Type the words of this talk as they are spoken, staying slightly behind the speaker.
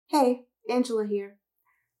Hey, Angela here.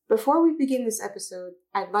 Before we begin this episode,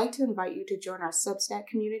 I'd like to invite you to join our Substack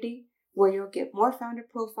community where you'll get more founder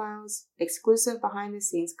profiles, exclusive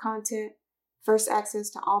behind-the-scenes content, first access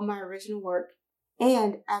to all my original work,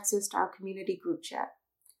 and access to our community group chat.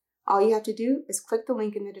 All you have to do is click the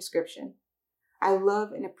link in the description. I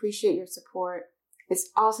love and appreciate your support. It's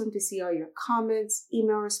awesome to see all your comments,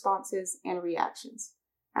 email responses, and reactions.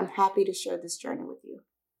 I'm happy to share this journey with you.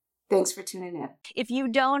 Thanks for tuning in. If you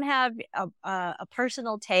don't have a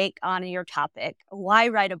personal take on your topic, why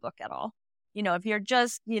write a book at all? If you're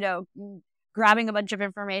just, grabbing a bunch of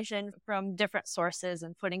information from different sources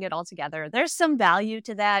and putting it all together, there's some value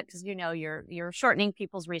to that because, you're shortening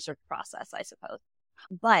people's research process, I suppose.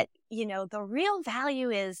 But, the real value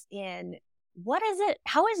is in what is it?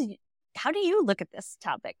 How do you look at this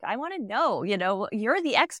topic? I want to know, you're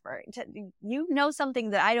the expert. You know something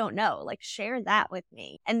that I don't know. Like, share that with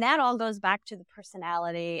me. And that all goes back to the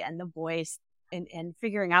personality and the voice and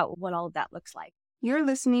figuring out what all of that looks like. You're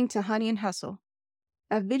listening to Honey and Hustle,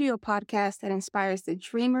 a video podcast that inspires the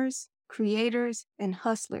dreamers, creators, and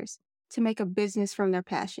hustlers to make a business from their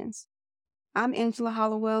passions. I'm Angela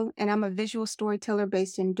Hollowell, and I'm a visual storyteller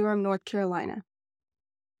based in Durham, North Carolina.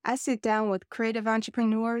 I sit down with creative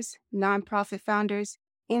entrepreneurs, nonprofit founders,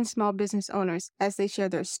 and small business owners as they share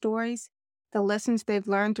their stories, the lessons they've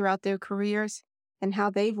learned throughout their careers, and how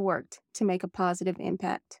they've worked to make a positive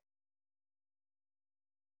impact.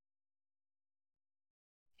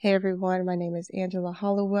 Hey everyone, my name is Angela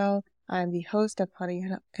Hollowell. I'm the host of Honey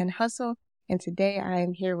and Hustle, and today I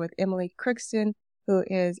am here with Emily Crookston, who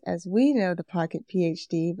is, as we know, the Pocket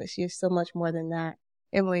PhD, but she is so much more than that.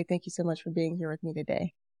 Emily, thank you so much for being here with me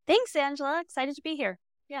today. Thanks, Angela. Excited to be here.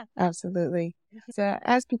 Yeah. Absolutely. So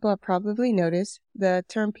as people have probably noticed, the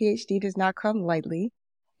term PhD does not come lightly.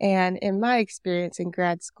 And in my experience in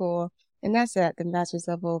grad school, and that's at the master's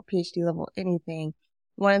level, PhD level, anything,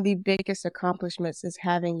 one of the biggest accomplishments is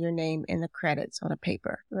having your name in the credits on a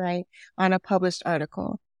paper, right? On a published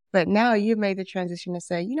article. But now you've made the transition to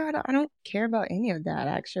say, I don't care about any of that,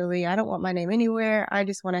 actually. I don't want my name anywhere. I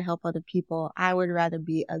just want to help other people. I would rather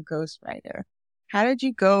be a ghostwriter. How did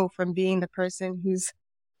you go from being the person who's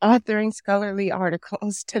authoring scholarly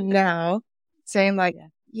articles to now saying I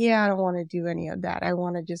don't want to do any of that. I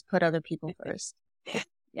want to just put other people first?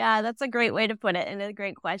 Yeah, that's a great way to put it and a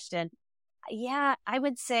great question. Yeah, I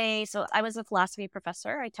would say, so I was a philosophy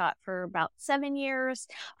professor. I taught for about 7 years.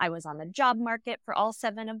 I was on the job market for all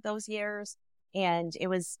 7 of those years. And it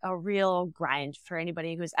was a real grind for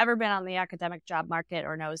anybody who's ever been on the academic job market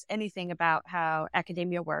or knows anything about how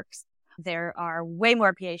academia works. There are way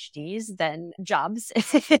more PhDs than jobs,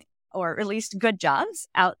 or at least good jobs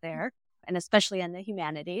out there. And especially in the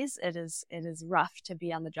humanities, it is rough to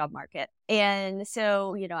be on the job market. And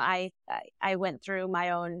so, I went through my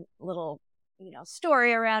own little,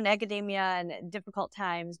 story around academia and difficult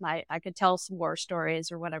times. I could tell some war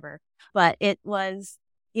stories or whatever, but it was,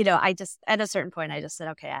 I just, at a certain point, I just said,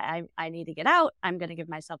 okay, I need to get out. I'm going to give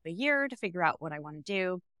myself a year to figure out what I want to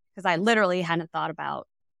do, because I literally hadn't thought about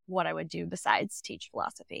what I would do besides teach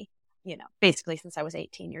philosophy, basically since I was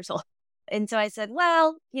 18 years old. And so I said,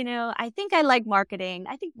 well, I think I like marketing.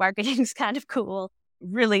 I think marketing is kind of cool.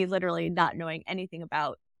 Really, literally not knowing anything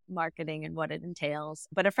about marketing and what it entails.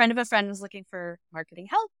 But a friend of a friend was looking for marketing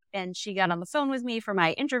help, and she got on the phone with me for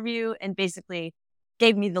my interview and basically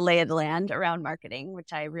gave me the lay of the land around marketing,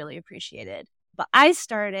 which I really appreciated. But I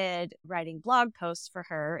started writing blog posts for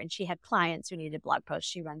her, and she had clients who needed blog posts.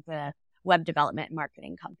 She runs a web development and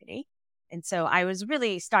marketing company. And so I was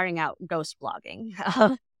really starting out ghost blogging.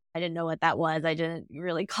 I didn't know what that was. I didn't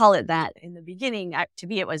really call it that in the beginning. To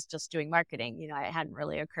me, it was just doing marketing. It hadn't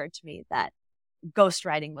really occurred to me that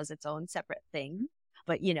ghostwriting was its own separate thing.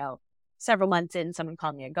 But, several months in, someone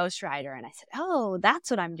called me a ghostwriter, and I said, oh,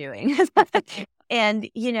 that's what I'm doing. And,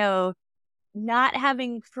 not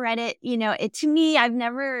having credit, to me, I've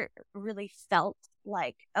never really felt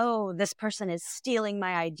like, oh, this person is stealing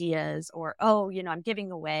my ideas, or, oh, I'm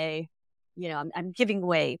giving away, I'm giving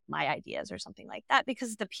away my ideas or something like that,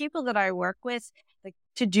 because the people that I work with,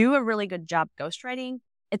 to do a really good job ghostwriting,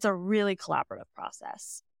 it's a really collaborative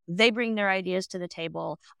process. They bring their ideas to the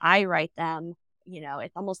table. I write them,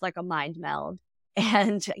 it's almost like a mind meld.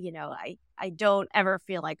 And, I don't ever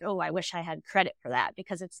feel like, oh, I wish I had credit for that,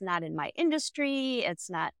 because it's not in my industry. It's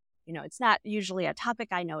not, it's not usually a topic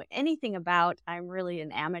I know anything about. I'm really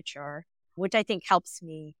an amateur, which I think helps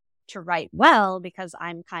me to write well, because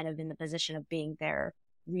I'm kind of in the position of being their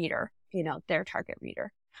reader, their target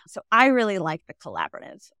reader. So I really like the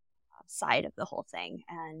collaborative side of the whole thing.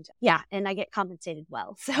 And I get compensated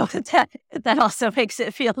well. So that also makes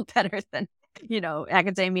it feel better than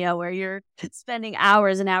academia where you're spending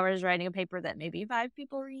hours and hours writing a paper that maybe 5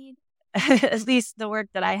 people read. At least the work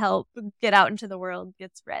that I help get out into the world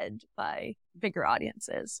gets read by bigger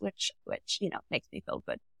audiences, which makes me feel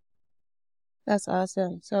good. That's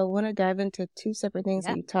awesome. So I want to dive into 2 separate things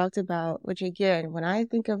that you talked about, which again, when I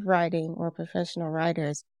think of writing or professional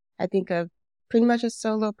writers, I think of pretty much a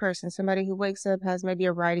solo person, somebody who wakes up, has maybe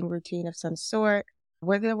a writing routine of some sort,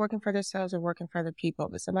 whether they're working for themselves or working for other people,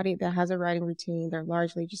 but somebody that has a writing routine, they're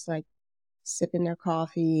largely just like sipping their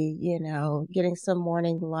coffee, getting some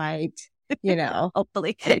morning light,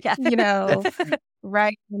 Hopefully.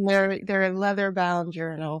 write in their leather bound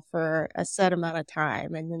journal for a set amount of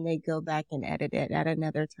time, and then they go back and edit it at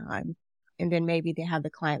another time. And then maybe they have the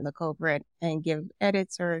client look over it and give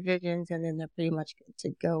edits or revisions, and then they're pretty much good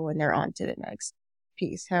to go and they're on to the next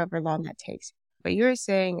piece, however long that takes. But you're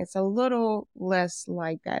saying it's a little less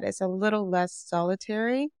like that. It's a little less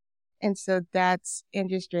solitary. And so that's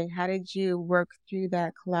interesting. How did you work through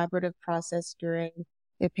that collaborative process during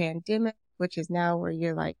the pandemic, which is now where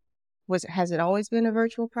you're like, has it always been a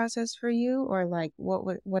virtual process for you, or like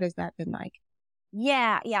what has that been like?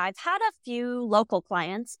 Yeah. I've had a few local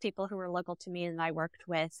clients, people who were local to me and I worked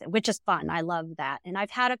with, which is fun. I love that. And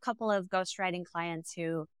I've had a couple of ghostwriting clients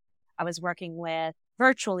who I was working with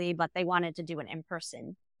virtually, but they wanted to do an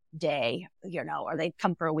in-person day, or they'd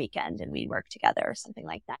come for a weekend and we'd work together or something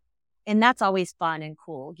like that. And that's always fun and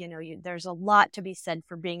cool. There's a lot to be said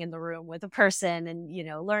for being in the room with a person and,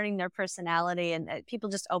 learning their personality, and people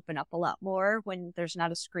just open up a lot more when there's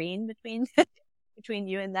not a screen between between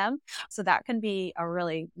you and them. So that can be a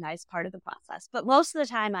really nice part of the process. But most of the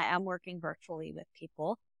time I am working virtually with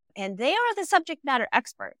people, and they are the subject matter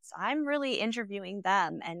experts. I'm really interviewing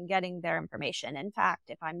them and getting their information. In fact,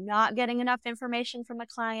 if I'm not getting enough information from a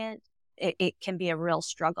client, it can be a real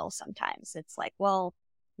struggle sometimes. It's like, well,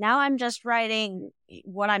 now I'm just writing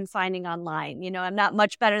what I'm finding online. I'm not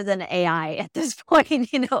much better than AI at this point,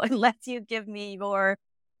 unless you give me your,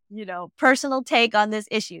 personal take on this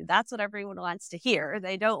issue. That's what everyone wants to hear.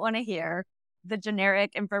 They don't want to hear the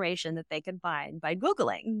generic information that they can find by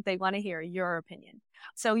Googling. They want to hear your opinion.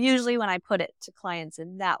 So usually when I put it to clients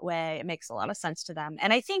in that way, it makes a lot of sense to them.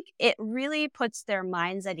 And I think it really puts their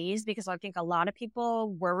minds at ease, because I think a lot of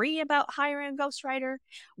people worry about hiring a ghostwriter,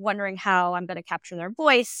 wondering how I'm going to capture their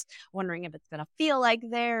voice, wondering if it's going to feel like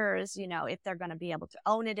theirs, if they're going to be able to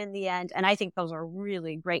own it in the end. And I think those are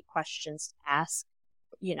really great questions to ask.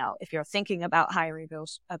 If you're thinking about hiring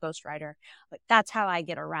a ghostwriter, but that's how I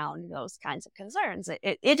get around those kinds of concerns.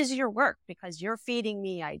 It is your work, because you're feeding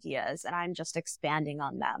me ideas and I'm just expanding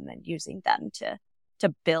on them and using them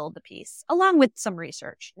to build the piece, along with some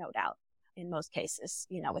research, no doubt. In most cases,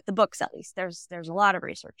 with the books, at least there's a lot of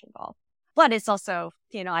research involved, but it's also,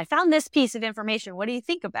 I found this piece of information. What do you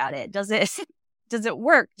think about it? Does it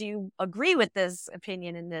work? Do you agree with this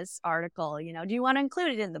opinion in this article? Do you want to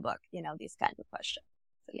include it in the book? These kinds of questions.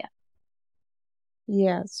 So, yeah.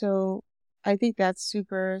 Yeah. So I think that's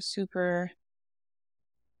super, super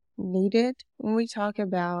needed when we talk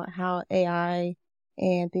about how AI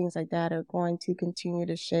and things like that are going to continue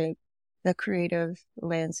to shape the creative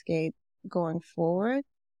landscape going forward.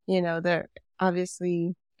 There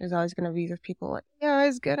obviously there's always going to be those people like, yeah,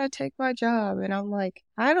 it's gonna take my job. And I'm like,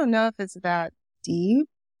 I don't know if it's that deep.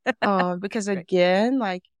 Because again,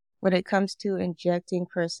 like, when it comes to injecting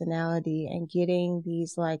personality and getting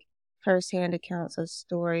these like firsthand accounts of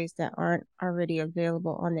stories that aren't already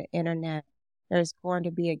available on the internet, there's going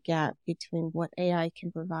to be a gap between what AI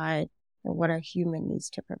can provide and what a human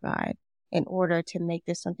needs to provide in order to make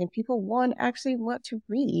this something people, one, actually want to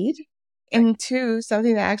read, and two,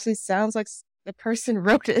 something that actually sounds like the person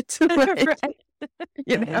wrote it.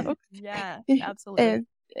 Yeah, absolutely.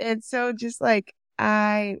 And so just like,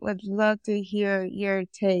 I would love to hear your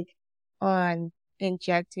take on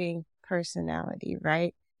injecting personality,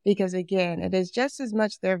 right? Because again, it is just as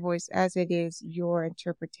much their voice as it is your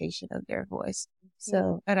interpretation of their voice.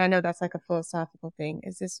 So, and I know that's like a philosophical thing.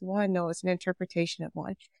 Is this one? No, it's an interpretation of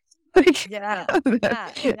one. Yeah.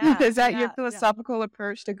 Is that your philosophical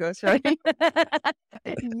approach to ghostwriting?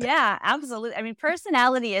 Yeah, absolutely. I mean,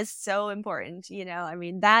 personality is so important.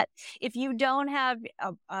 That if you don't have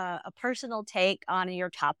a personal take on your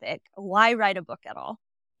topic, why write a book at all?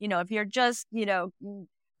 If you're just,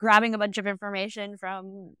 grabbing a bunch of information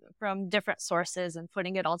from different sources and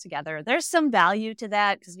putting it all together, there's some value to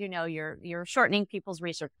that, because, you're shortening people's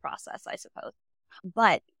research process, I suppose.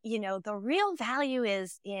 But, the real value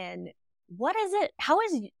is in what is it? How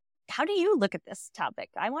do you look at this topic?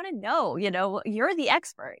 I want to know, you're the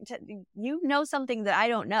expert. You know something that I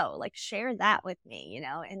don't know. Like, share that with me,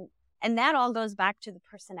 and And that all goes back to the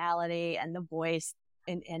personality and the voice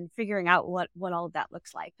and figuring out what all of that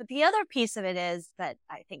looks like. But the other piece of it is that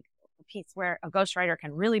I think the piece where a ghostwriter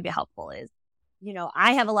can really be helpful is,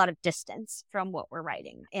 I have a lot of distance from what we're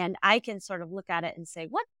writing, and I can sort of look at it and say,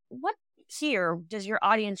 what here does your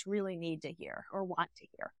audience really need to hear or want to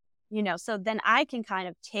hear? So then I can kind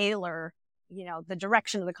of tailor, the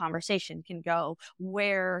direction of the conversation can go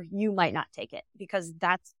where you might not take it, because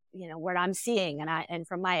that's, what I'm seeing. And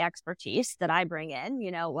from my expertise that I bring in,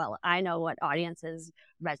 well, I know what audiences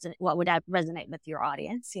what would resonate with your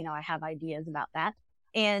audience. I have ideas about that.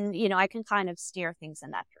 And, I can kind of steer things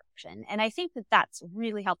in that direction. And I think that that's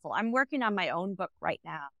really helpful. I'm working on my own book right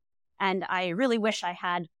now, and I really wish I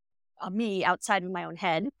had a me outside of my own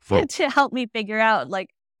head to help me figure out, like,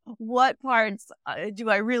 what parts do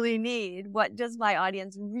I really need? What does my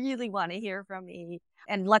audience really want to hear from me?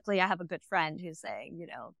 And luckily, I have a good friend who's saying,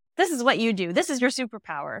 this is what you do. This is your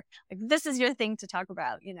superpower. Like, this is your thing to talk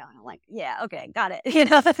about, and I'm like, yeah, okay, got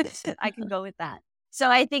it. I can go with that. So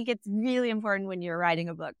I think it's really important when you're writing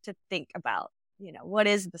a book to think about, what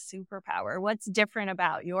is the superpower? What's different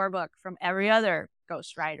about your book from every other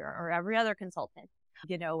ghostwriter or every other consultant,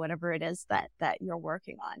 whatever it is that you're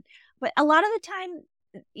working on. But a lot of the time,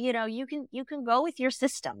 you can go with your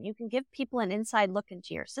system. You can give people an inside look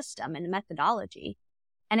into your system and methodology.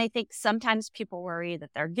 And I think sometimes people worry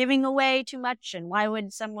that they're giving away too much, and why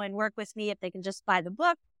would someone work with me if they can just buy the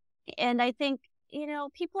book? And I think,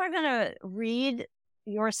 people are going to read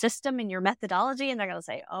your system and your methodology, and they're going to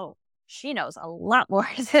say, oh, she knows a lot more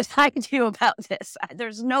than I do about this.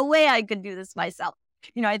 There's no way I could do this myself.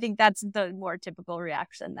 I think that's the more typical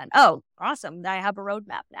reaction than, oh, awesome, I have a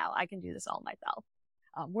roadmap now. I can do this all myself.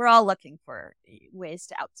 We're all looking for ways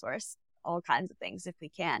to outsource all kinds of things if we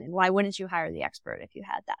can. And why wouldn't you hire the expert if you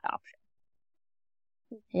had that option?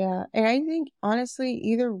 Yeah. And I think, honestly,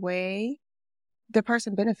 either way, the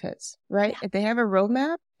person benefits, right? If they have a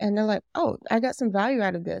roadmap and they're like, oh, I got some value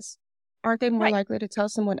out of this, aren't they more likely to tell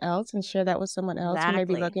someone else and share that with someone else who may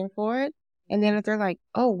be looking for it? And then if they're like,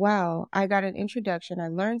 oh, wow, I got an introduction, I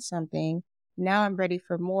learned something, now I'm ready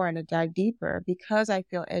for more and to dive deeper because I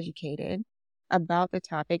feel educated about the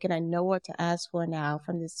topic and I know what to ask for now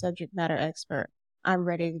from this subject matter expert. I'm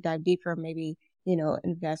ready to dive deeper, maybe,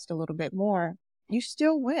 invest a little bit more. You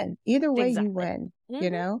still win. Either way, you win,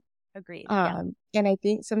 Agreed. And I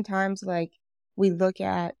think sometimes, like, we look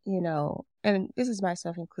at, and this is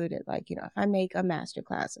myself included, like, if I make a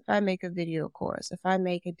masterclass, if I make a video course, if I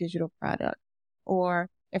make a digital product, or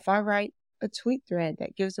if I write a tweet thread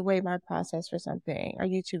that gives away my process for something, or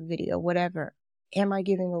YouTube video, whatever, am I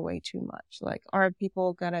giving away too much? Like, are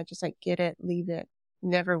people gonna just like get it, leave it,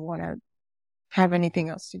 never want to have anything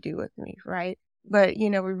else to do with me, right? But, we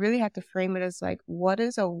really have to frame it as like, what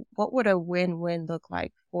would a win-win look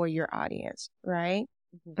like for your audience, right?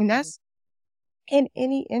 Mm-hmm. And that's in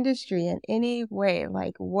any industry, in any way,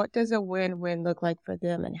 like, what does a win-win look like for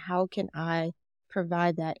them? And how can I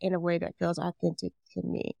provide that in a way that feels authentic to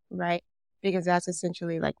me, right? Because that's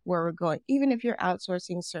essentially like where we're going. Even if you're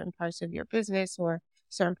outsourcing certain parts of your business or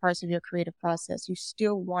certain parts of your creative process, you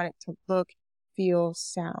still want it to look, feel,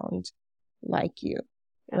 sound like you,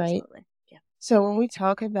 right? Absolutely. Yeah. So when we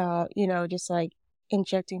talk about, just like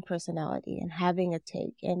injecting personality and having a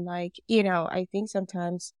take and like, I think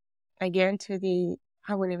sometimes, again,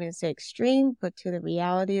 I wouldn't even say extreme, but to the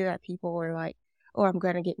reality that people were like, oh, I'm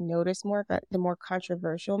going to get noticed more, but the more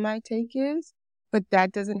controversial my take is. But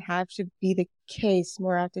that doesn't have to be the case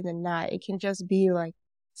more often than not. It can just be like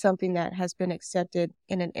something that has been accepted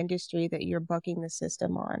in an industry that you're bucking the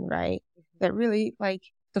system on, right? Mm-hmm. That really, like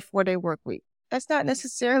the 4-day work week. That's not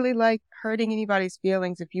necessarily like hurting anybody's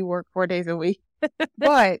feelings if you work 4 days a week,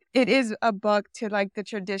 but it is a buck to like the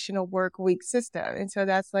traditional work week system. And so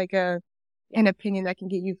that's like an opinion that can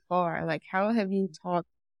get you far. Like, how have you talked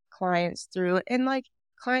clients through it? And like,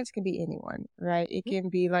 clients can be anyone, right? It can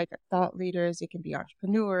be like thought leaders, it can be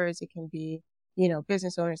entrepreneurs, it can be,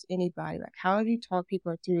 business owners, anybody. Like, how have you talked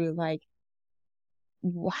people through like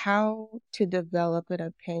how to develop an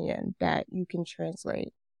opinion that you can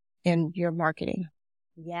translate in your marketing?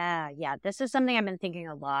 Yeah. This is something I've been thinking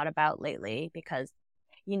a lot about lately because,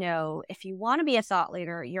 if you want to be a thought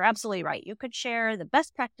leader, you're absolutely right. You could share the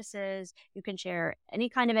best practices. You can share any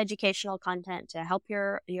kind of educational content to help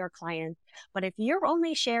your clients. But if you're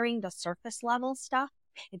only sharing the surface level stuff,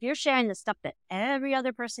 if you're sharing the stuff that every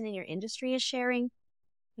other person in your industry is sharing,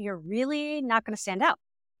 you're really not going to stand out.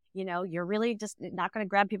 You're really just not going to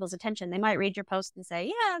grab people's attention. They might read your post and say,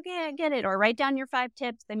 yeah, okay, I get it. Or write down your 5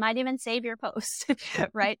 tips. They might even save your post,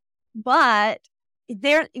 right? But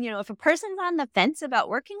if a person's on the fence about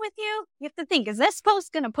working with you, you have to think, is this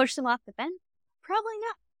post going to push them off the fence? Probably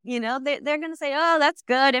not. They're going to say, oh, that's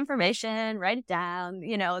good information, write it down.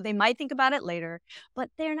 They might think about it later, but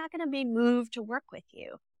they're not going to be moved to work with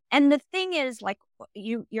you. And the thing is, like,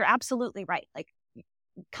 you're absolutely right. Like,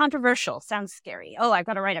 controversial sounds scary. Oh, I've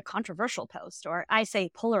got to write a controversial post, or I say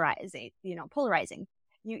polarizing.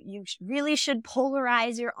 You really should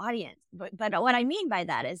polarize your audience. But what I mean by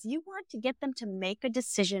that is you want to get them to make a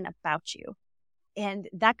decision about you. And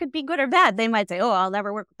that could be good or bad. They might say, oh, I'll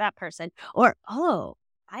never work with that person. Or, oh,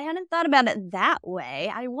 I hadn't thought about it that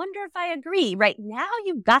way. I wonder if I agree. Right now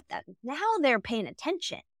you've got them. Now they're paying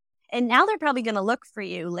attention. And now they're probably going to look for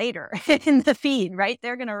you later in the feed, right?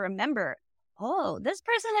 They're going to remember, oh, this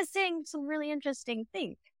person is saying some really interesting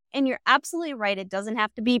things. And you're absolutely right. It doesn't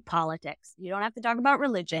have to be politics. You don't have to talk about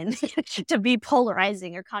religion to be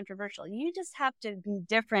polarizing or controversial. You just have to be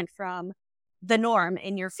different from the norm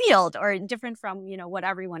in your field, or different from, what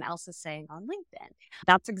everyone else is saying on LinkedIn.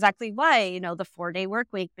 That's exactly why, the 4-day work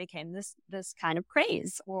week became this kind of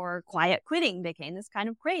craze, or quiet quitting became this kind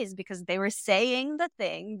of craze, because they were saying the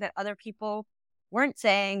thing that other people weren't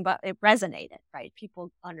saying, but it resonated, right?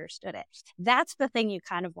 People understood it. That's the thing you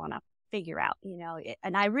kind of want to figure out,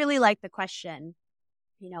 and I really like the question,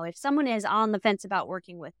 if someone is on the fence about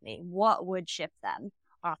working with me, what would shift them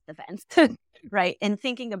off the fence, right? And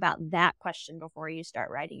thinking about that question before you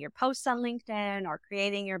start writing your posts on LinkedIn or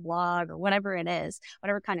creating your blog or whatever it is,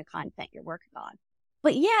 whatever kind of content you're working on.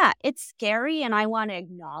 But yeah, it's scary. And I want to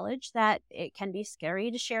acknowledge that it can be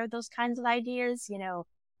scary to share those kinds of ideas,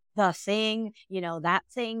 the thing, that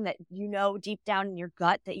thing that deep down in your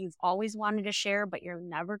gut that you've always wanted to share, but you're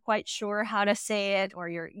never quite sure how to say it, or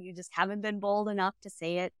you just haven't been bold enough to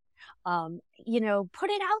say it. Put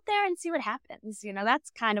it out there and see what happens.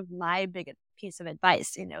 That's kind of my biggest piece of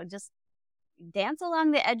advice, just dance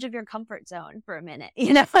along the edge of your comfort zone for a minute,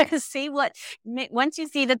 see once you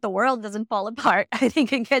see that the world doesn't fall apart, I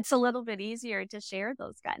think it gets a little bit easier to share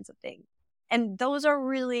those kinds of things. And those are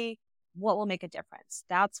really what will make a difference.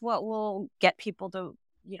 That's what will get people to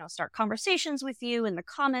start conversations with you in the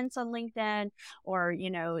comments on LinkedIn, or,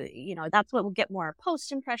 that's what will get more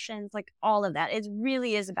post impressions, like all of that. It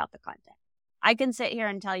really is about the content. I can sit here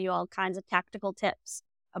and tell you all kinds of tactical tips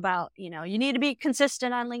about, you need to be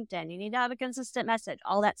consistent on LinkedIn. You need to have a consistent message,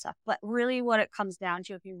 all that stuff. But really what it comes down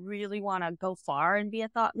to, if you really want to go far and be a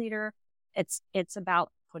thought leader, it's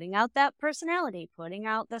about putting out that personality, putting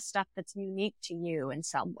out the stuff that's unique to you in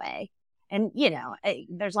some way. And,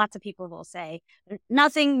 there's lots of people who will say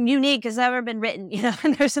nothing unique has ever been written,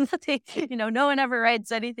 and there's nothing, no one ever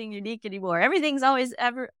writes anything unique anymore. Everything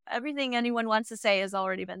anyone wants to say has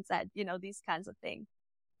already been said, these kinds of things.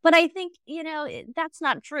 But I think, that's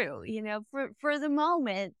not true. For the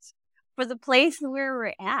moment, for the place where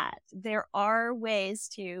we're at, there are ways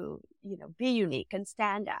to, be unique and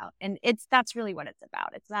stand out. And that's really what it's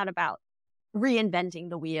about. It's not about reinventing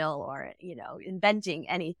the wheel or, inventing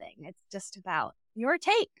anything. It's just about your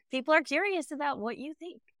take. People are curious about what you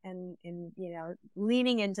think, and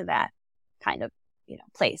leaning into that kind of,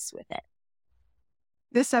 place with it.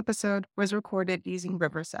 This episode was recorded using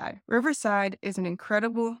Riverside. Riverside is an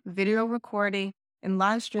incredible video recording and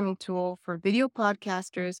live streaming tool for video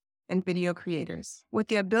podcasters and video creators. With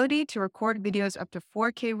the ability to record videos up to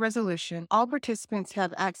 4K resolution, all participants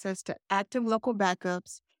have access to active local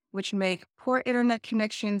backups, which make poor internet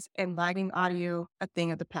connections and lagging audio a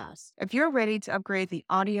thing of the past. If you're ready to upgrade the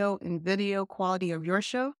audio and video quality of your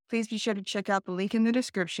show, please be sure to check out the link in the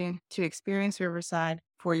description to experience Riverside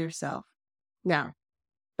for yourself. Now,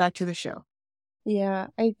 back to the show. Yeah,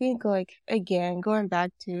 I think, again, going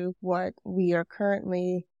back to what we are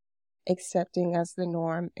currently accepting as the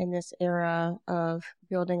norm in this era of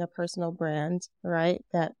building a personal brand, right?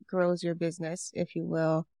 That grows your business, if you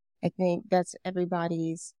will. I think that's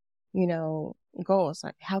everybody's goals.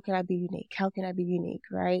 Like, how can I be unique? How can I be unique?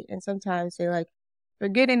 Right. And sometimes they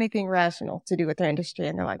forget anything rational to do with their industry.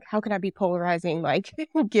 And they're like, how can I be polarizing?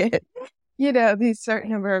 Get, these certain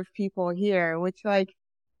number of people here, which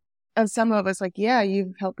of some of us, yeah,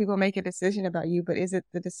 you've helped people make a decision about you, but is it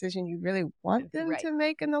the decision you really want them to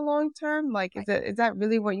make in the long term? Is that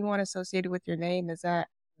really what you want associated with your name? Is that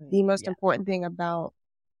the most important thing about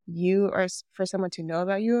you, or for someone to know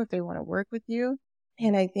about you if they want to work with you?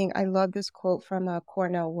 And I think I love this quote from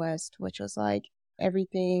Cornell West, which was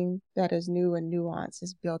everything that is new and nuanced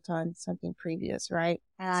is built on something previous, right?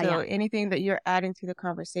 Anything that you're adding to the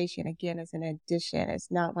conversation, again, is an addition. It's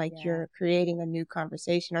not you're creating a new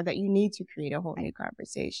conversation, or that you need to create a whole new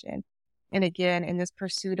conversation. And again, in this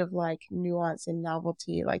pursuit of nuance and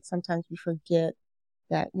novelty, sometimes we forget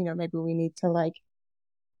that, maybe we need to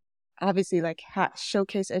obviously like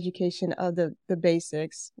showcase education of the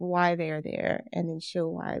basics, why they are there, and then show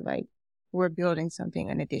why like we're building something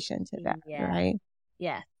in addition to that, right?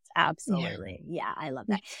 Yes, absolutely. Yeah, I love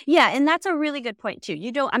that. Yeah, and that's a really good point too.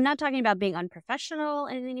 I'm not talking about being unprofessional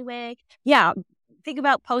in any way. Yeah, think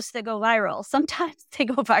about posts that go viral. Sometimes they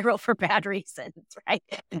go viral for bad reasons, right?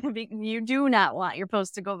 You do not want your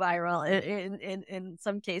post to go viral in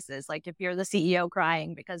some cases. Like if you're the CEO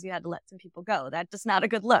crying because you had to let some people go, that's just not a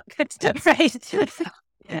good look, right?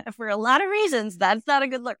 For a lot of reasons, that's not a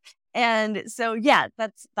good look. And so, yeah,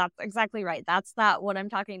 that's exactly right. That's not what I'm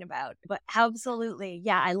talking about. But absolutely,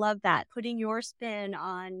 yeah, I love that. Putting your spin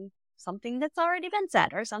on something that's already been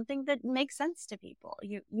said or something that makes sense to people.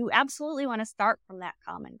 You absolutely want to start from that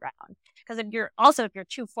common ground. Because if you're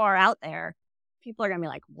too far out there, people are going to be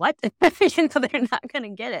like, what? So they're not going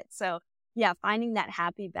to get it. So yeah, finding that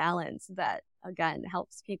happy balance that, again,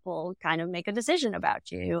 helps people kind of make a decision about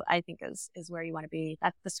you, I think is where you want to be.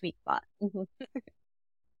 That's the sweet spot.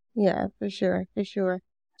 Yeah, for sure, for sure.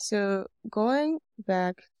 So going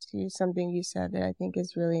back to something you said that I think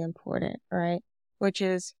is really important, right? Which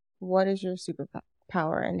is, what is your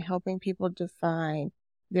superpower, and helping people define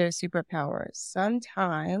their superpowers.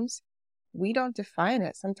 Sometimes we don't define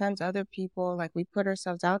it. Sometimes other people, like we put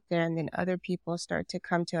ourselves out there and then other people start to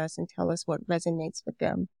come to us and tell us what resonates with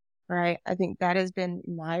them, right? I think that has been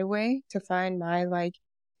my way to find my like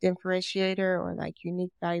differentiator or like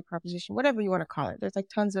unique value proposition, whatever you want to call it. There's like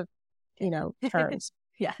tons of, terms.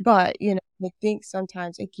 Yeah. But, I think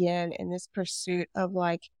sometimes again, in this pursuit of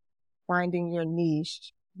like finding your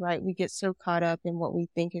niche, right? We get so caught up in what we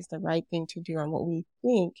think is the right thing to do and what we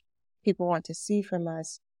think people want to see from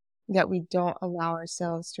us that we don't allow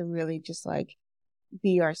ourselves to really just like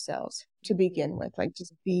be ourselves to begin with, like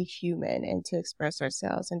just be human and to express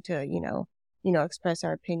ourselves and to, express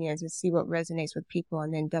our opinions and see what resonates with people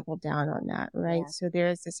and then double down on that, right? Yeah. So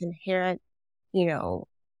there's this inherent,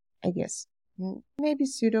 I guess maybe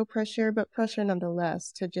pseudo pressure, but pressure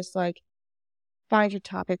nonetheless to just like find your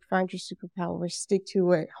topic, find your superpower, stick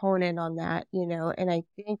to it, hone in on that, and I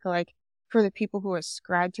think like for the people who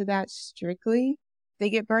ascribe to that strictly, they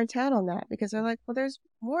get burnt out on that because they're like, well, there's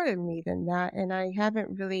more to me than that. And I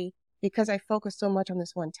haven't really, because I focus so much on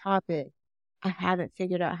this one topic, I haven't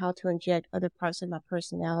figured out how to inject other parts of my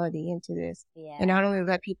personality into this. Yeah. And not only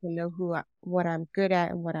let people know what I'm good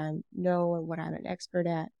at and what I know and what I'm an expert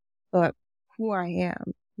at, but who I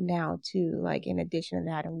am now too, like in addition to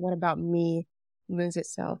that, and what about me lends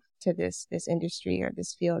itself to this industry or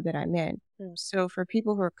this field that I'm in. So for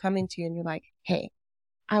people who are coming to you and you're like, hey,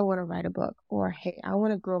 I want to write a book, or hey, I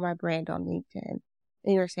want to grow my brand on LinkedIn.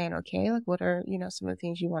 And you're saying, okay, like what are, some of the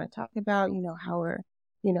things you want to talk about? How are,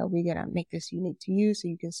 we going to make this unique to you so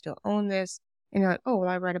you can still own this? And you're like, oh, well,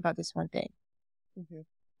 I write about this one thing.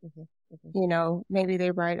 Maybe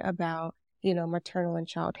they write about, maternal and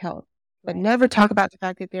child health, but never talk about the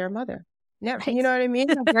fact that they're a mother. Never, you know what I mean?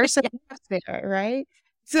 There's some gaps there, right?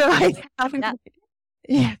 So like,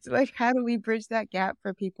 how do we bridge that gap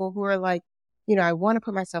for people who are like, I want to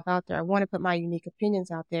put myself out there. I want to put my unique opinions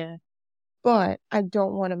out there, but I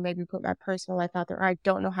don't want to maybe put my personal life out there. Or I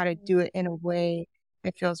don't know how to do it in a way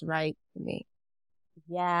that feels right for me.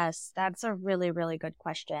 Yes, that's a really, really good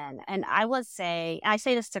question. And I say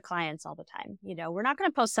this to clients all the time, we're not going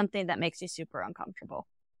to post something that makes you super uncomfortable.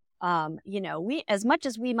 We, as much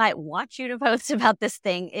as we might want you to post about this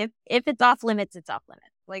thing, if it's off limits, it's off limits.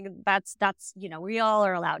 Like that's, we all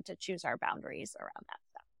are allowed to choose our boundaries around that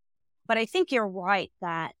stuff. But I think you're right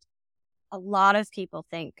that a lot of people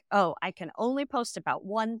think, oh, I can only post about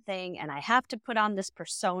one thing and I have to put on this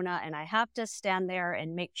persona and I have to stand there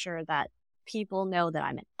and make sure that people know that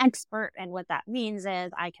I'm an expert. And what that means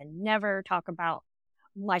is I can never talk about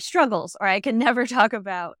my struggles, or I can never talk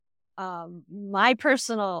about my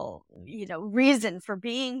personal, reason for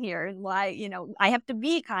being here and why, I have to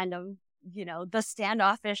be kind of, the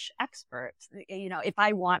standoffish expert, if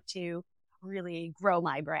I want to really grow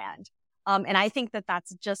my brand. And I think that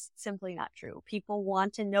that's just simply not true. People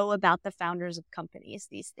want to know about the founders of companies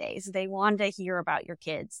these days. They want to hear about your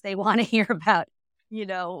kids. They want to hear about,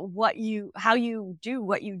 how you do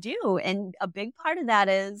what you do. And a big part of that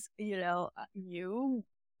is, you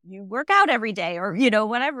work out every day, or,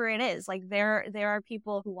 whatever it is. Like there are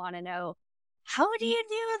people who want to know, how do you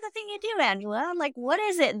do the thing you do, Angela? Like, what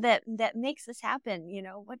is it that makes this happen?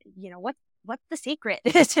 What's the secret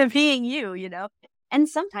to being you, And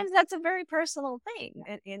sometimes that's a very personal thing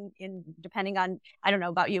in depending on, I don't know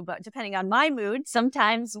about you, but depending on my mood,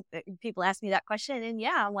 sometimes people ask me that question and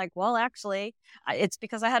yeah, I'm like, well, actually it's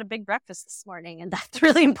because I had a big breakfast this morning and that's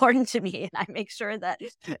really important to me. And I make sure that,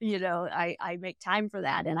 I make time for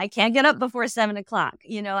that, and I can't get up before 7 o'clock.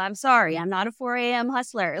 I'm sorry. I'm not a 4 a.m.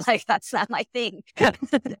 hustler. Like that's not my thing.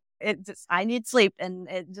 I need sleep, and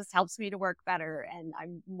it just helps me to work better. And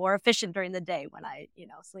I'm more efficient during the day when I,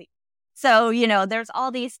 sleep. So, there's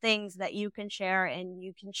all these things that you can share, and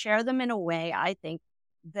you can share them in a way, I think,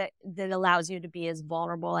 that allows you to be as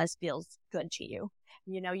vulnerable as feels good to you.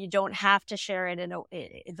 You don't have to share it in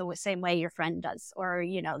the same way your friend does, or,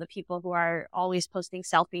 the people who are always posting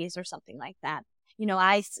selfies or something like that.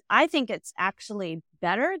 I think it's actually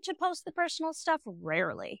better to post the personal stuff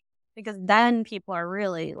rarely, because then people are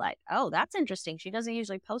really like, oh, that's interesting. She doesn't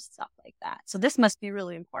usually post stuff like that, so this must be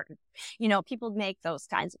really important. People make those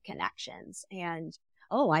kinds of connections, and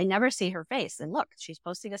oh, I never see her face, and look, she's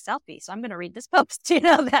posting a selfie, so I'm going to read this post,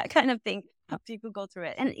 that kind of thing. People go through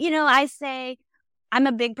it. And, I say I'm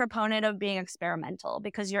a big proponent of being experimental,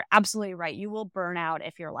 because you're absolutely right. You will burn out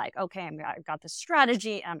if you're like, okay, I've got this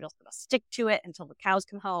strategy and I'm just going to stick to it until the cows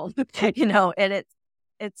come home, and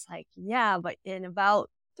it's like, yeah, but in about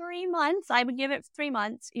 3 months, I would give it 3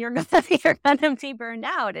 months, you're gonna be burned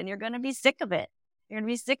out, and you're gonna be sick of it. You're gonna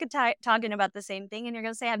be sick of talking about the same thing, and you're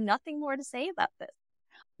gonna say, I have nothing more to say about this.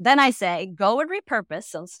 Then I say, go and repurpose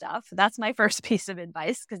some stuff. That's my first piece of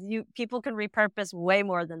advice, because people can repurpose way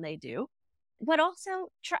more than they do. But also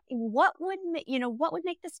try what would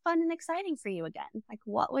make this fun and exciting for you again? Like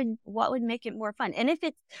what would make it more fun? And if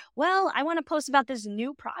it's, well, I want to post about this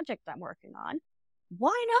new project I'm working on,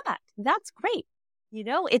 why not? That's great.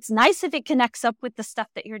 It's nice if it connects up with the stuff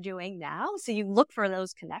that you're doing now. So you look for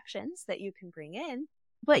those connections that you can bring in,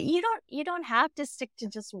 but you don't have to stick to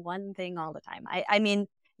just one thing all the time. I mean,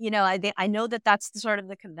 I know that that's sort of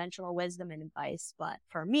the conventional wisdom and advice, but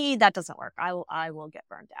for me, that doesn't work. I will get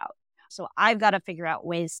burned out. So I've got to figure out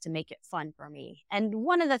ways to make it fun for me. And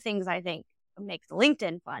one of the things I think makes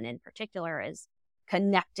LinkedIn fun in particular is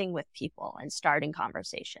connecting with people and starting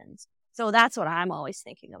conversations. So that's what I'm always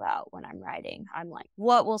thinking about when I'm writing. I'm like,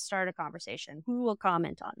 what will start a conversation? Who will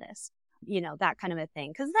comment on this? That kind of a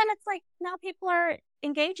thing. Because then it's like, now people are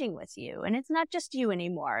engaging with you, and it's not just you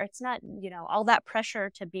anymore. It's not, all that pressure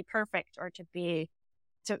to be perfect or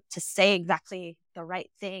to say exactly the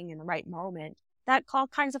right thing in the right moment. That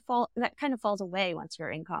kind of falls away once you're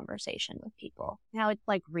in conversation with people. Now it's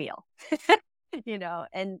like real,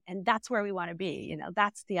 and that's where we want to be.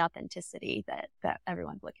 That's the authenticity that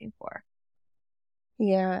everyone's looking for.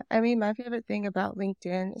 Yeah, I mean, my favorite thing about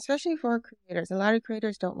LinkedIn, especially for creators, a lot of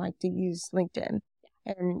creators don't like to use LinkedIn.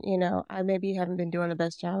 And, I maybe haven't been doing the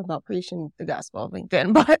best job about preaching the gospel of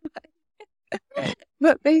LinkedIn,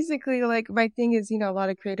 but basically, like, my thing is, a lot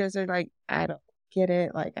of creators are like, I don't get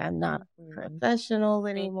it. Like, I'm not a professional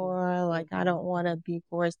anymore. Like, I don't want to be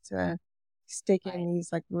forced to stick in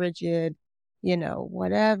these like rigid,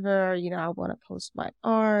 whatever, I want to post my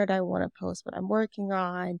art. I want to post what I'm working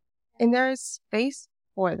on. And there's space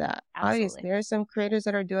for that. Absolutely. Obviously, there are some creators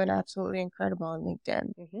that are doing absolutely incredible on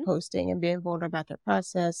LinkedIn, posting and being vulnerable about their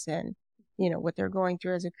process and, what they're going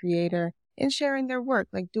through as a creator and sharing their work,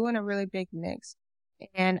 like doing a really big mix.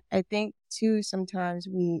 And I think too, sometimes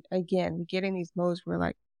we get in these modes where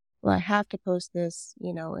like, well, I have to post this,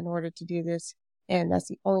 in order to do this. And that's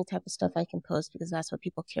the only type of stuff I can post because that's what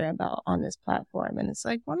people care about on this platform. And it's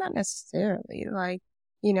like, well, not necessarily. Like,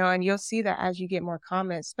 and you'll see that as you get more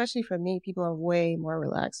comments, especially for me, people are way more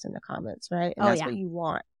relaxed in the comments, right? And that's what you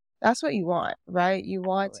want. That's what you want, right? You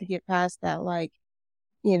want to get past that, like,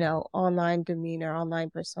 online demeanor,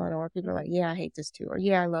 online persona, where people are like, yeah, I hate this too, or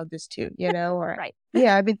yeah, I love this too, or right.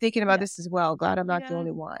 Yeah, I've been thinking about this as well. Glad I'm not the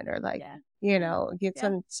only one, or like, get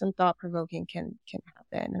some thought provoking can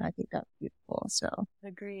happen, and I think that's beautiful. So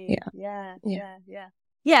agreed.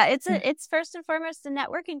 Yeah, it's first and foremost a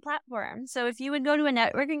networking platform. So if you would go to a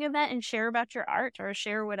networking event and share about your art or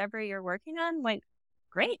share whatever you're working on, like,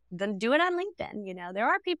 great, then do it on LinkedIn. There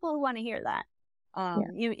are people who want to hear that.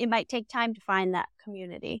 It might take time to find that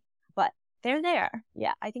community, but they're there.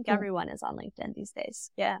 Yeah, I think everyone is on LinkedIn these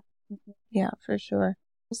days. Yeah. Yeah, for sure.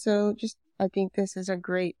 So I think this is a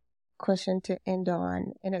great question to end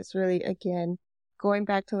on. And it's really, again, going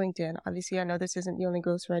back to LinkedIn. Obviously, I know this isn't the only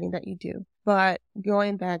ghostwriting that you do, but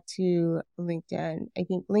going back to LinkedIn, I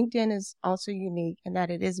think LinkedIn is also unique in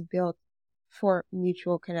that it is built for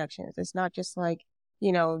mutual connections. It's not just like,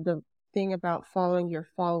 the thing about following your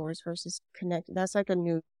followers versus connecting. That's like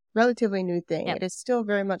a relatively new thing. It is still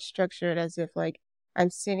very much structured as if like I'm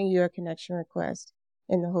sending you a connection request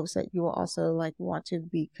in the hopes that you will also like want to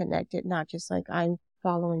be connected, not just like I'm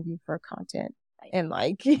following you for content and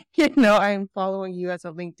like, I'm following you as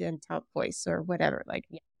a LinkedIn top voice or whatever. Like,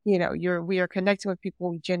 we are connecting with people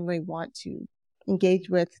we genuinely want to engage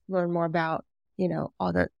with, learn more about,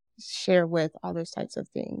 share with, all those types of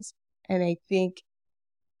things. And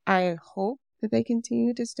I hope that they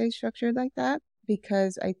continue to stay structured like that,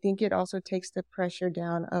 because I think it also takes the pressure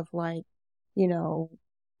down of like,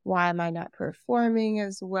 why am I not performing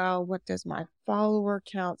as well? What does my follower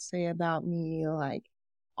count say about me? Like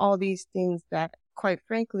all these things that, quite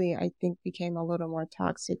frankly, I think became a little more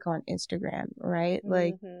toxic on Instagram, right?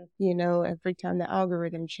 Like, every time the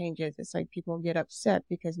algorithm changes, it's like people get upset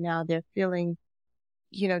because now they're feeling,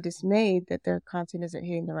 dismayed that their content isn't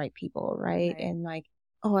hitting the right people, right? And like,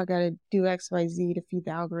 oh, I got to do X, Y, Z to feed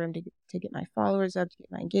the algorithm to get my followers up, to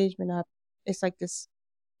get my engagement up. It's like this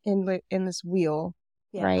endless wheel,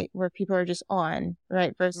 right? Where people are just on,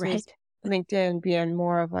 right? Versus LinkedIn being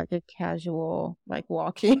more of like a casual, like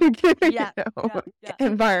walking,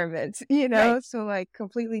 environment, So like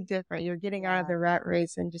completely different. You're getting out of the rat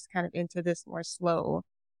race and just kind of into this more slow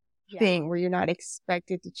thing where you're not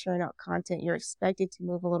expected to churn out content. You're expected to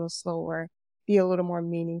move a little slower, be a little more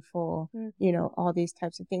meaningful, all these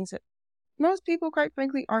types of things that most people, quite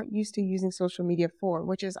frankly, aren't used to using social media for,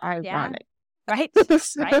 which is ironic. Right.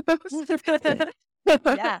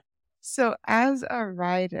 So as a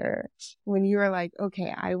writer, when you're like,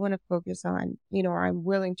 okay, I want to focus on, or I'm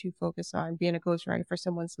willing to focus on being a ghostwriter for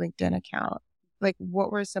someone's LinkedIn account, like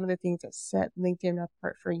what were some of the things that set LinkedIn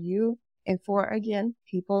apart for you? And for, again,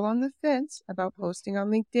 people on the fence about posting on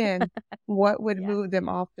LinkedIn, what would move them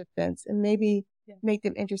off the fence and maybe make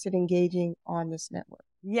them interested in engaging on this network?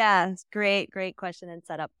 Yeah, great question and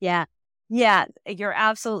setup. Yeah, you're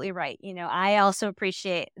absolutely right. I also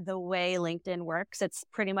appreciate the way LinkedIn works. It's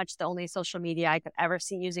pretty much the only social media I could ever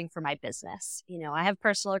see using for my business. I have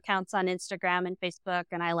personal accounts on Instagram and Facebook,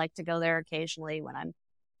 and I like to go there occasionally when I'm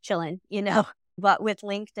chilling, But with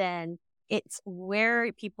LinkedIn, it's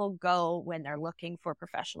where people go when they're looking for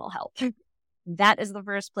professional help. That is the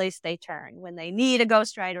first place they turn when they need a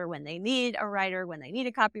ghostwriter, when they need a writer, when they need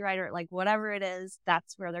a copywriter, like whatever it is,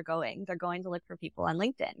 that's where they're going. They're going to look for people on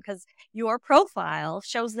LinkedIn because your profile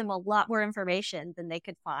shows them a lot more information than they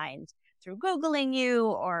could find through Googling you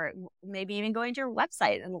or maybe even going to your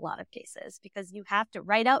website in a lot of cases, because you have to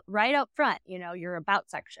right up front, your about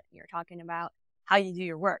section. You're talking about how you do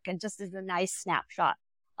your work, and just as a nice snapshot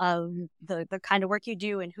of the kind of work you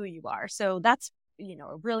do and who you are. So that's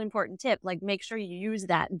a really important tip. Like, make sure you use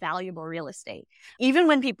that valuable real estate. Even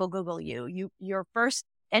when people Google your first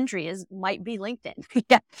entry might be LinkedIn.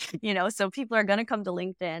 So people are going to come to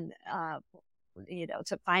LinkedIn,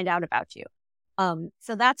 to find out about you.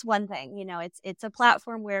 So that's one thing. It's a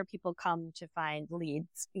platform where people come to find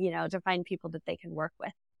leads, to find people that they can work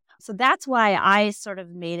with. So that's why I sort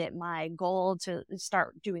of made it my goal to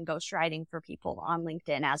start doing ghostwriting for people on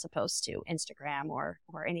LinkedIn as opposed to Instagram or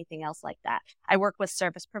anything else like that. I work with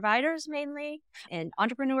service providers mainly and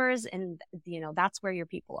entrepreneurs, and that's where your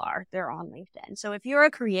people are. They're on LinkedIn. So if you're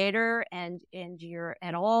a creator and you're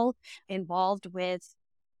at all involved with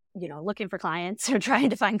looking for clients or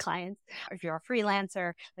trying to find clients, or if you're a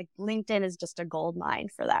freelancer, like LinkedIn is just a gold mine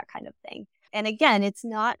for that kind of thing. And again, it's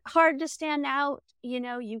not hard to stand out.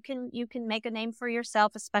 You can make a name for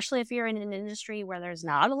yourself, especially if you're in an industry where there's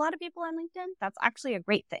not a lot of people on LinkedIn. That's actually a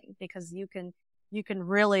great thing because you can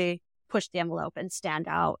really push the envelope and stand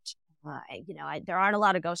out. There aren't a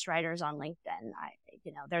lot of ghostwriters on LinkedIn.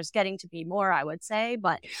 There's getting to be more, I would say,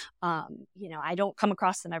 but I don't come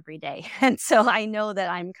across them every day. And so I know that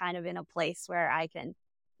I'm kind of in a place where I can,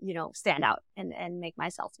 stand out and make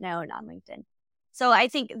myself known on LinkedIn. So I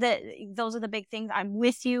think that those are the big things. I'm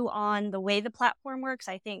with you on the way the platform works.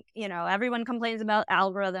 I think, everyone complains about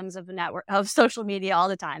algorithms of social media all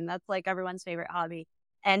the time. That's like everyone's favorite hobby.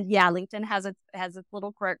 And yeah, LinkedIn has its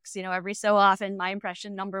little quirks. Every so often my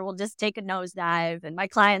impression number will just take a nosedive and my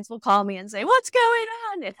clients will call me and say, "What's going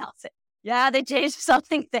on?" And I'll say, "Yeah, they changed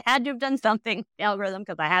something. They had to have done something, the algorithm,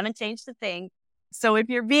 because I haven't changed a thing." So if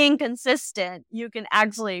you're being consistent, you can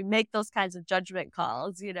actually make those kinds of judgment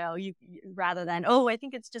calls, rather than, "Oh, I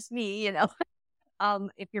think it's just me,"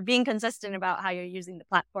 If you're being consistent about how you're using the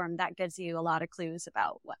platform, that gives you a lot of clues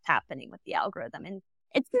about what's happening with the algorithm. And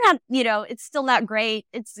it's not, it's still not great.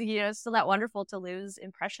 It's, still not wonderful to lose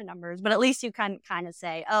impression numbers, but at least you can kind of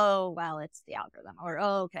say, "Oh, well, it's the algorithm," or,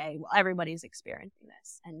 "Oh, okay, well, everybody's experiencing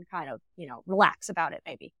this," and kind of, relax about it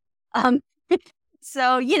maybe.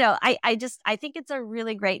 So, I think it's a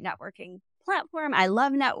really great networking platform. I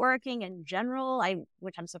love networking in general,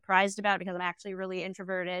 which I'm surprised about because I'm actually really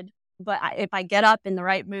introverted. But if I get up in the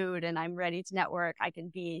right mood and I'm ready to network, I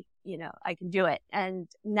can I can do it. And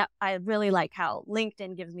I really like how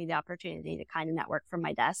LinkedIn gives me the opportunity to kind of network from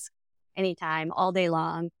my desk anytime, all day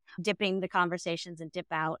long, dipping the conversations and dip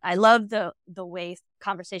out. I love the way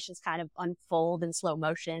conversations kind of unfold in slow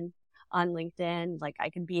motion on LinkedIn. Like I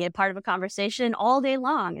can be a part of a conversation all day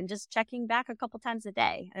long and just checking back a couple times a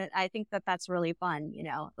day. And I think that that's really fun,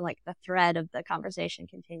 like the thread of the conversation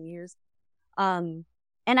continues. And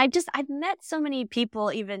I've met so many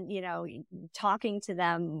people, even, talking to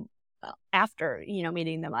them after,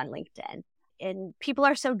 meeting them on LinkedIn. And people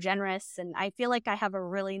are so generous. And I feel like I have a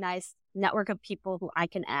really nice network of people who I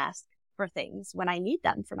can ask for things when I need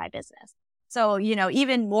them for my business. So,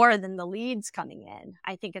 even more than the leads coming in,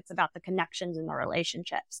 I think it's about the connections and the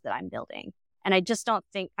relationships that I'm building. And I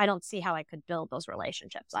don't see how I could build those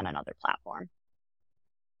relationships on another platform.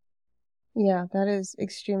 Yeah, that is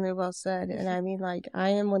extremely well said. And I mean, like, I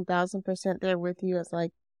am 1000% there with you as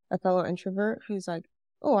like a fellow introvert who's like,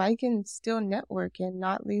 oh, I can still network and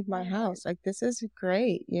not leave my house. Like, this is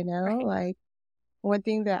great, Right. Like, one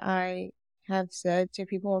thing that I have said to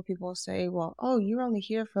people when people say, well, oh, you're only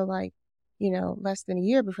here for like, less than a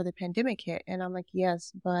year before the pandemic hit. And I'm like,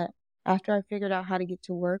 yes, but after I figured out how to get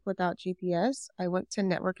to work without GPS, I went to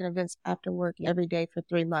networking events after work every day for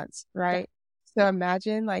 3 months, right? So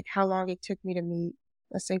imagine like how long it took me to meet,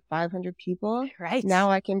 let's say 500 people. Right. Now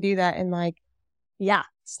I can do that in like Yeah.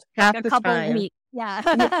 half Like the a couple time. weeks. Yeah.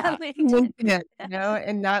 Yeah, LinkedIn.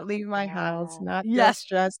 and not leave my house, not feel Yes.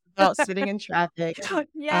 stressed about sitting in traffic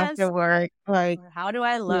Yes. after work. Like, Or how do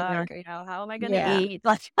I you know, look? How am I going to yeah, eat?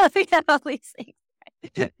 Like, all these things.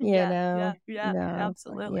 Right? Yeah. Yeah. no,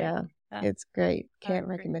 Absolutely. yeah, Yeah, it's great. I Can't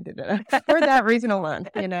agree. recommend it enough for that reason alone.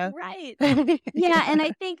 Right. Yeah, and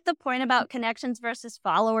I think the point about connections versus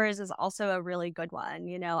followers is also a really good one.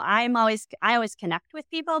 I always connect with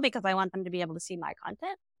people because I want them to be able to see my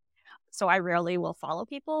content. So I rarely will follow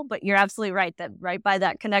people, but you're absolutely right that right by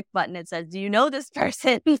that connect button, it says, do you know this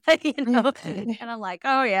person? And I'm like,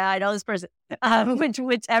 oh yeah, I know this person,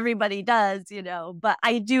 which everybody does, but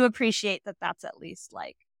I do appreciate that that's at least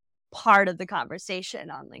like part of the conversation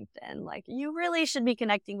on LinkedIn. Like you really should be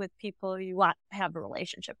connecting with people you want to have a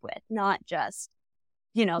relationship with, not just,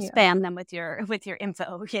 Yeah. spam them with your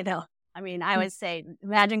info. I mean, I always say,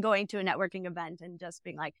 imagine going to a networking event and just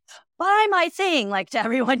being like, buy my thing, like to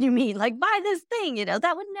everyone you meet, like buy this thing,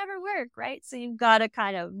 that would never work, right? So you've got to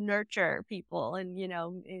kind of nurture people and,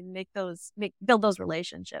 and build those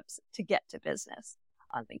relationships to get to business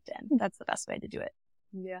on LinkedIn. That's the best way to do it.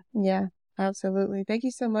 Yeah. Yeah, absolutely. Thank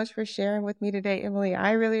you so much for sharing with me today, Emily.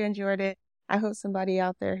 I really enjoyed it. I hope somebody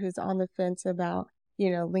out there who's on the fence about,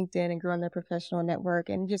 LinkedIn and growing their professional network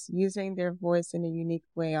and just using their voice in a unique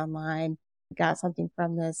way online got something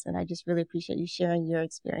from this. And I just really appreciate you sharing your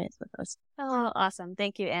experience with us. Oh, awesome.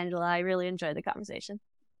 Thank you, Angela. I really enjoyed the conversation.